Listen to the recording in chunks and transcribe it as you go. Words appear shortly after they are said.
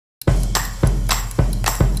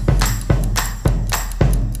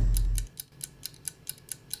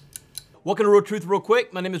Welcome to Real Truth Real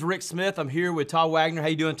Quick. My name is Rick Smith. I'm here with Todd Wagner. How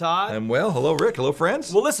you doing, Todd? I'm well. Hello, Rick. Hello,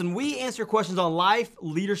 friends. Well, listen, we answer questions on life,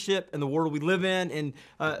 leadership, and the world we live in. And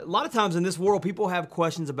a lot of times in this world, people have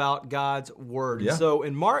questions about God's Word. Yeah. So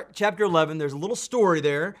in Mark chapter 11, there's a little story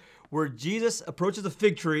there where Jesus approaches a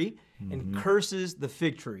fig tree and curses the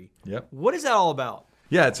fig tree. Yep. What is that all about?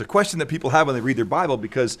 Yeah, it's a question that people have when they read their Bible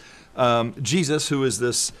because Jesus, who is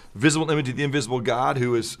this visible image of the invisible God,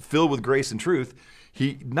 who is filled with grace and truth,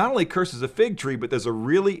 he not only curses a fig tree, but there's a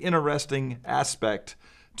really interesting aspect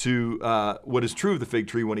to what is true of the fig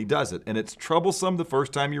tree when he does it. And it's troublesome the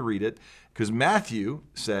first time you read it because Matthew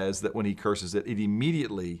says that when he curses it, it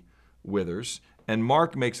immediately withers. And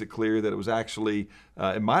Mark makes it clear that it was actually,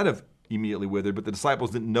 it might have immediately withered, but the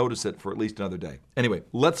disciples didn't notice it for at least another day. Anyway,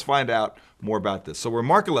 let's find out more about this. So we're in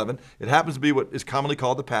Mark 11. It happens to be what is commonly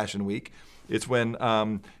called the Passion Week. It's when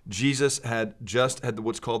Jesus had just had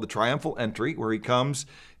what's called the triumphal entry, where he comes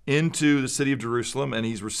into the city of Jerusalem and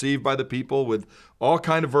he's received by the people with all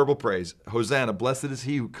kind of verbal praise. Hosanna, blessed is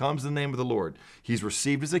he who comes in the name of the Lord. He's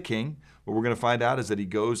received as a king. What we're going to find out is that he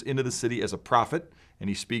goes into the city as a prophet and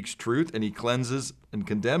he speaks truth and he cleanses and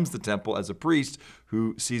condemns the temple as a priest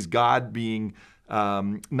who sees God being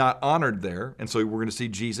not honored there. And so we're going to see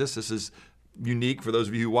Jesus. This is unique for those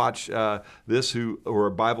of you who watch this who are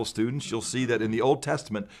Bible students. You'll see that in the Old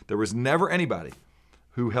Testament, there was never anybody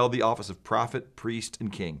who held the office of prophet, priest,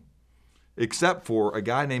 and king, except for a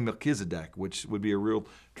guy named Melchizedek, which would be a real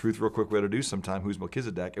truth, real quick way to do sometime, who's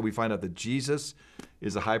Melchizedek. And we find out that Jesus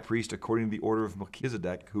is a high priest according to the order of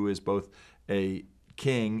Melchizedek, who is both a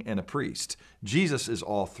king and a priest. Jesus is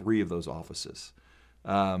all three of those offices.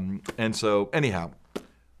 And so anyhow,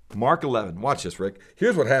 Mark 11, watch this, Rick.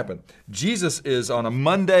 Here's what happened. Jesus is on a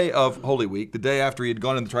Monday of Holy Week, the day after he had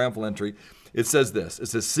gone in the triumphal entry. It says this. It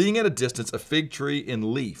says, seeing at a distance a fig tree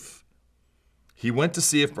in leaf, he went to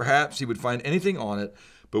see if perhaps he would find anything on it.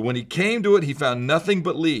 But when he came to it, he found nothing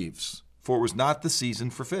but leaves, for it was not the season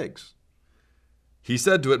for figs. He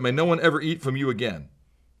said to it, may no one ever eat from you again.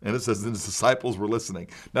 And it says that his disciples were listening.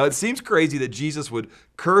 Now, it seems crazy that Jesus would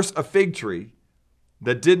curse a fig tree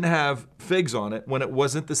that didn't have figs on it when it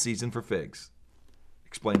wasn't the season for figs.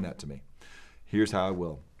 Explain that to me. Here's how I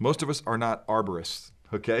will. Most of us are not arborists,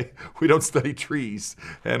 okay? We don't study trees,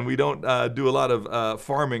 and we don't do a lot of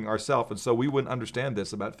farming ourselves, and so we wouldn't understand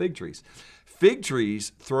this about fig trees. Fig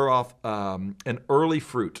trees throw off an early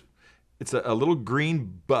fruit. It's a little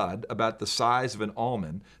green bud about the size of an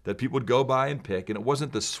almond that people would go by and pick, and it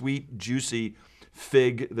wasn't the sweet, juicy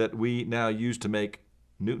fig that we now use to make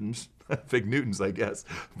Newtons. Fig Newtons, I guess.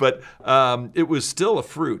 But it was still a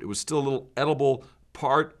fruit. It was still a little edible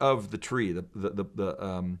part of the tree,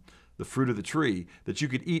 the fruit of the tree that you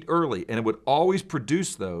could eat early. And it would always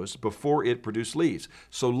produce those before it produced leaves.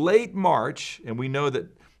 So late March, and we know that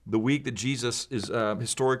the week that Jesus is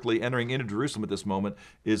historically entering into Jerusalem at this moment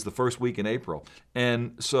is the first week in April.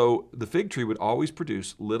 And so the fig tree would always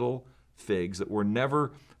produce little figs that were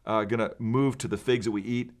never going to move to the figs that we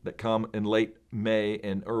eat that come in late May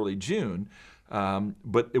and early June,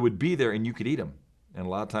 but it would be there and you could eat them. And a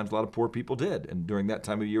lot of times a lot of poor people did, and during that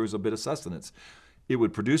time of year was a bit of sustenance. It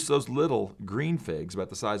would produce those little green figs about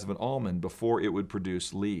the size of an almond before it would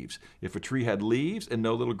produce leaves. If a tree had leaves and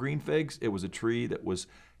no little green figs, it was a tree that was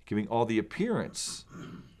giving all the appearance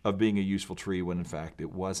of being a useful tree when in fact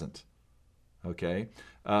it wasn't. Okay?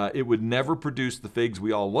 It would never produce the figs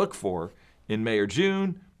we all look for in May or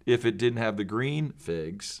June if it didn't have the green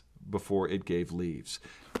figs before it gave leaves.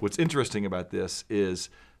 What's interesting about this is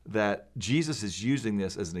that Jesus is using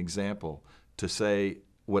this as an example to say,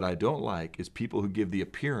 what I don't like is people who give the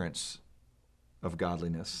appearance of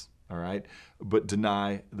godliness, all right, but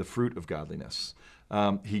deny the fruit of godliness.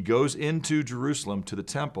 He goes into Jerusalem to the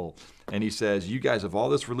temple and he says, you guys have all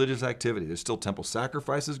this religious activity. There's still temple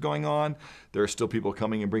sacrifices going on. There are still people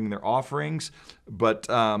coming and bringing their offerings, but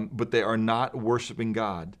they are not worshiping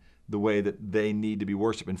God the way that they need to be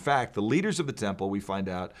worshiped. In fact, the leaders of the temple, we find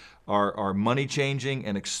out, are money changing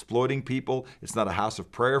and exploiting people. It's not a house of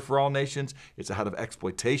prayer for all nations. It's a house of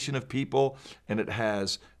exploitation of people, and it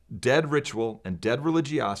has dead ritual and dead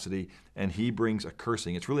religiosity, and he brings a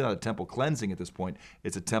cursing. It's really not a temple cleansing at this point.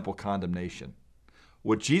 It's a temple condemnation.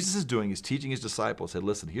 What Jesus is doing is teaching his disciples, said,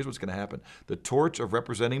 listen, here's what's going to happen. The torch of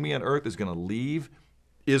representing me on earth is going to leave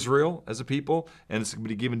Israel as a people, and it's going to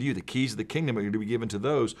be given to you. The keys of the kingdom are going to be given to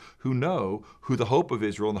those who know who the hope of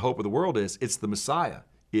Israel and the hope of the world is. It's the Messiah.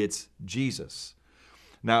 It's Jesus.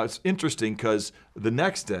 Now, it's interesting because the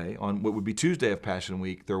next day, on what would be Tuesday of Passion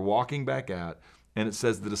Week, they're walking back out, and it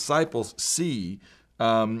says the disciples see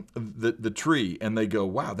the tree, and they go,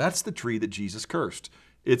 wow, that's the tree that Jesus cursed.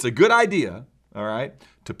 It's a good idea all right,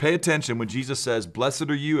 to pay attention when Jesus says, blessed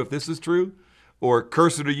are you if this is true, or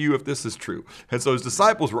cursed are you if this is true. And so his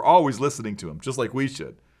disciples were always listening to him, just like we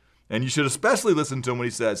should. And you should especially listen to him when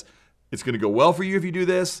he says, it's going to go well for you if you do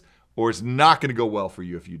this, or it's not going to go well for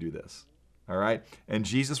you if you do this. All right? And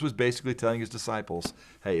Jesus was basically telling his disciples,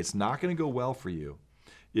 hey, it's not going to go well for you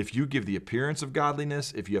if you give the appearance of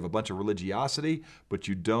godliness, if you have a bunch of religiosity, but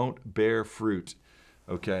you don't bear fruit,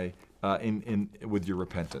 okay, with your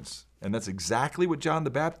repentance. And that's exactly what John the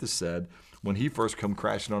Baptist said when he first come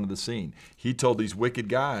crashing onto the scene. He told these wicked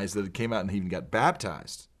guys that came out and even got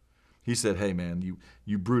baptized. He said, hey, man,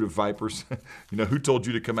 you brood of vipers, who told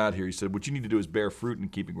you to come out here? He said, what you need to do is bear fruit in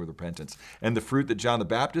keeping with repentance. And the fruit that John the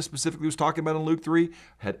Baptist specifically was talking about in Luke 3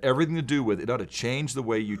 had everything to do with it ought to change the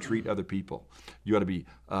way you treat other people. You ought to be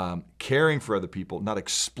caring for other people, not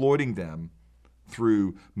exploiting them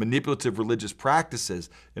through manipulative religious practices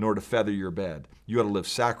in order to feather your bed. You ought to live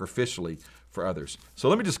sacrificially for others. So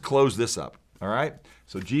let me just close this up, all right?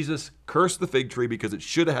 So Jesus cursed the fig tree because it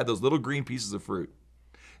should have had those little green pieces of fruit.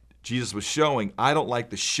 Jesus was showing, I don't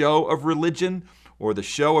like the show of religion or the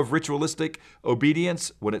show of ritualistic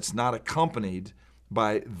obedience when it's not accompanied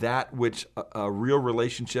by that which a real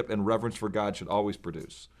relationship and reverence for God should always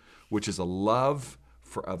produce, which is a love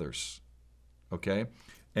for others, okay?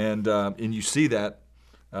 And you see that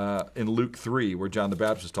in Luke 3 where John the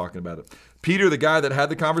Baptist is talking about it. Peter, the guy that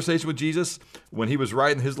had the conversation with Jesus when he was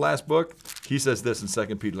writing his last book, he says this in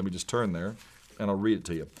 2 Peter. Let me just turn there and I'll read it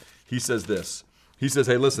to you. He says this. He says,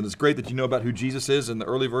 hey, listen, it's great that you know about who Jesus is in the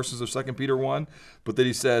early verses of 2 Peter 1, but then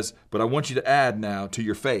he says, but I want you to add now to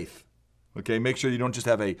your faith. Okay, make sure you don't just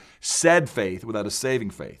have a said faith without a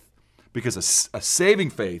saving faith. Because a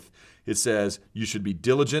saving faith, it says you should be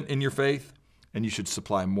diligent in your faith, and you should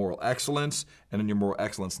supply moral excellence, and in your moral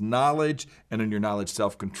excellence, knowledge, and in your knowledge,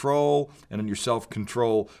 self-control, and in your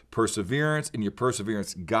self-control, perseverance, in your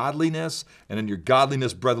perseverance, godliness, and in your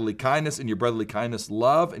godliness, brotherly kindness, in your brotherly kindness,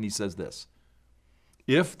 love. And he says this,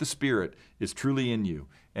 if the Spirit is truly in you,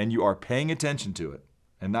 and you are paying attention to it,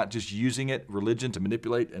 and not just using it, religion, to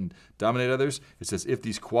manipulate and dominate others, it says, if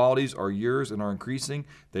these qualities are yours and are increasing,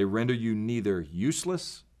 they render you neither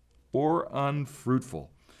useless or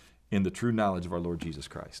unfruitful in the true knowledge of our Lord Jesus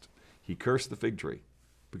Christ. He cursed the fig tree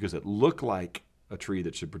because it looked like a tree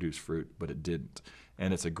that should produce fruit, but it didn't.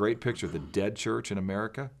 And it's a great picture of the dead church in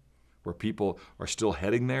America, where people are still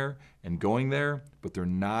heading there and going there, but they're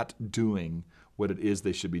not doing what it is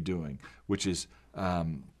they should be doing, which is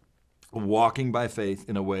walking by faith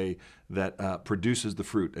in a way that produces the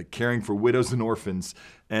fruit, caring for widows and orphans,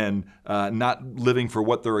 and not living for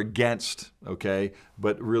what they're against, okay,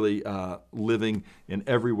 but really living in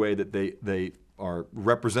every way that they are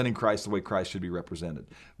representing Christ the way Christ should be represented.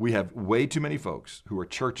 We have way too many folks who are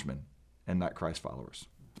churchmen and not Christ followers.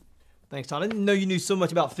 Thanks, Todd. I didn't know you knew so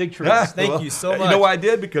much about fig trees. Thank you so much. You know why I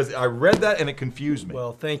did? Because I read that and it confused me.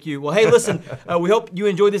 Well, thank you. Well, hey, listen, we hope you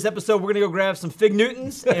enjoyed this episode. We're going to go grab some Fig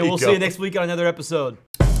Newtons, and we'll see you next week on another episode.